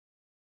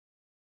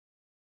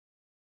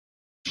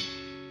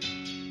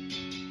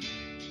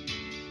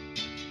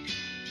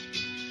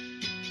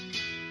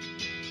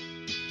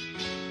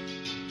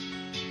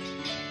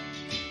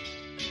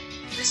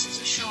This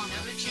is a Sean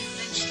original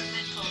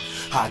instrumental.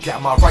 I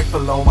got my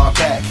rifle on my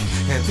back,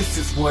 and this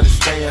is what it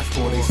stands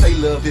for. They say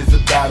love is a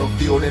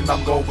battlefield, and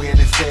I'm going and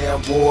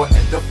stand war.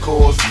 And of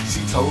course,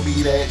 she told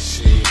me that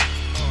shit.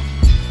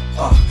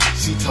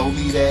 She told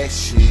me that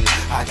shit.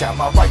 I got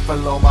my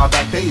rifle on my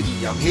back,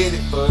 baby, I'm headed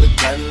for the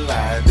gun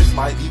line. This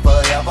might be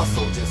forever,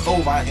 so just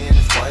hold my hand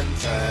this one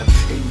time.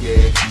 And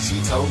yeah,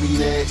 she told me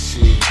that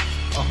shit.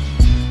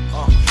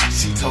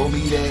 She told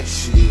me that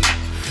shit.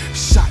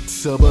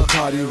 Shots of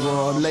Bacardi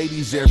rum,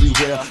 ladies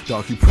everywhere.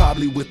 Dog, you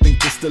probably would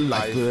think it's the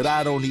life, but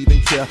I don't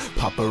even care.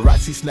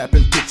 Paparazzi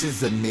snapping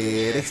pictures of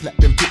me. They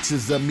snapping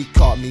pictures of me,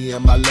 caught me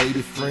and my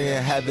lady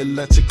friend having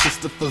lunch at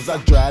Christopher's. I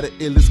drive the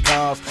illest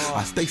cars,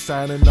 I stay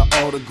signing the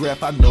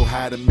autograph. I know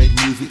how to make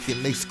music,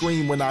 and they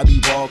scream when I be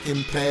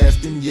walking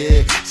past. And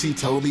yeah, she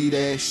told me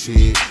that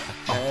shit.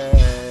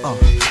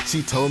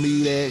 She told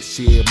me that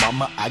shit.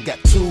 Mama, I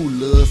got 2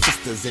 little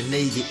sisters and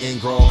they getting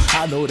grown.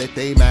 I know that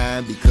they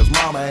mine because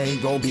mama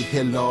ain't gonna be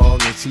here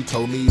long. And she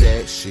told me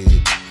that shit.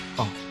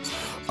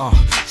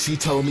 She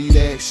told me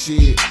that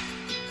shit.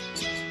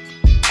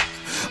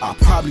 I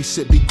probably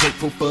should be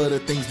grateful for the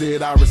things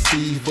that I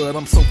receive, but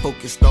I'm so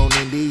focused on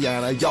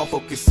Indiana, y'all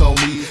focus on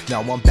me.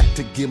 Now I'm back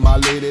to give my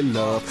lady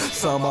love,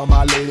 some of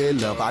my lady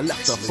love. I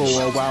left her for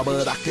a while,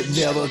 but I could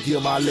never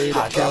give my lady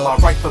up. I got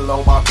my rifle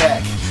on my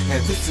back,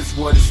 and this is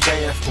what it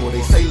stands for.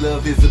 They say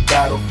love is a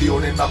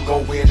battlefield, and I'm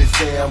going and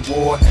stand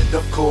war. And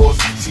of course,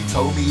 she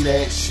told me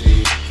that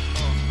shit.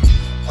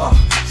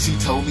 She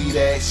told me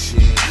that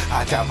shit.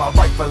 I got my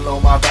rifle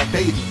on my back,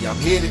 baby, I'm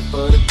headed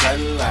for the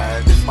gun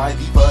line. This might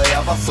be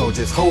forever, so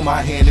just hold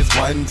my hand this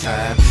one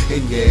time.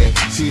 And yeah,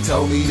 she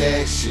told me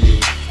that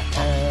shit.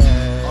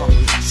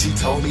 She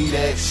told me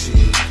that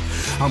shit.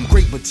 I'm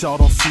great, but y'all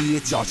don't see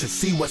it. Y'all should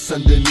see what's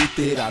underneath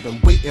it. I've been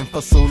waiting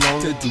for so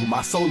long to do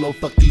my solo.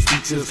 Fuck these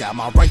features. Got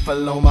my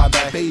rifle on my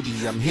back, baby,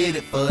 I'm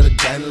headed for the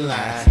gun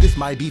line. This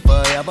might be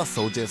forever,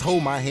 so just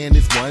hold my hand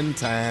this one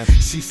time.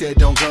 She said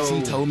don't go.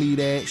 She told me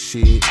that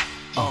shit.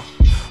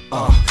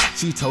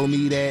 She told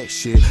me that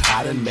shit.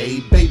 I done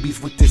made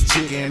babies with this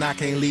chick, and I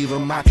can't leave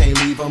them, I can't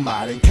leave them.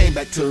 I done came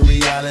back to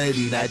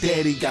reality. Now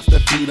daddy got to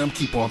feed them.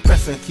 Keep on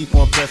pressing,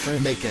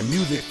 making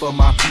music for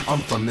my people. I'm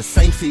from the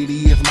same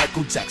city as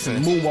Michael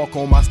Jackson. Moonwalk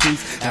on my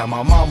streets, and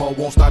my mama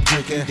won't stop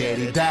drinking.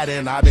 Daddy died,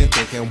 and I've been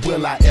thinking,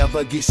 will I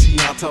ever get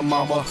Shianta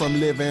mama from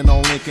living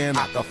on Lincoln?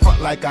 Out the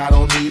front like I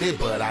don't need it,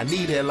 but I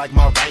need it like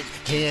my right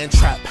hand.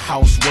 Trap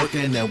house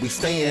working, and we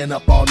staying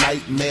up all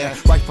night, man.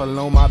 Rifle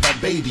on my back,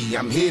 baby,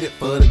 I'm headed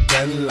for the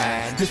gun line.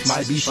 This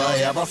might be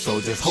forever,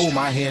 so just hold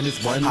my hand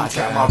this one time. I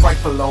got my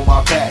rifle on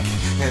my back,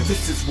 and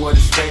this is what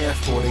it stands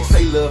for. They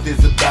say love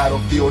is a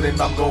battlefield, and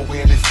I'm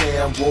going and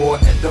stand war.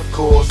 And of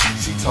course,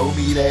 she told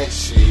me that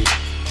shit.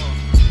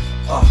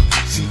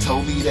 She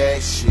told me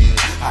that shit.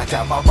 I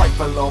got my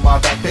rifle on my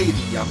back, baby,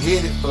 I'm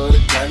headed for the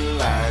gun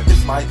line.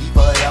 This might be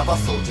forever,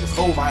 so just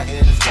hold my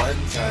hand this one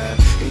time.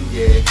 And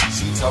yeah,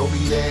 she told me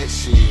that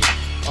shit.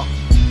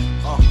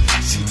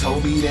 She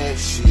told me that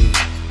shit.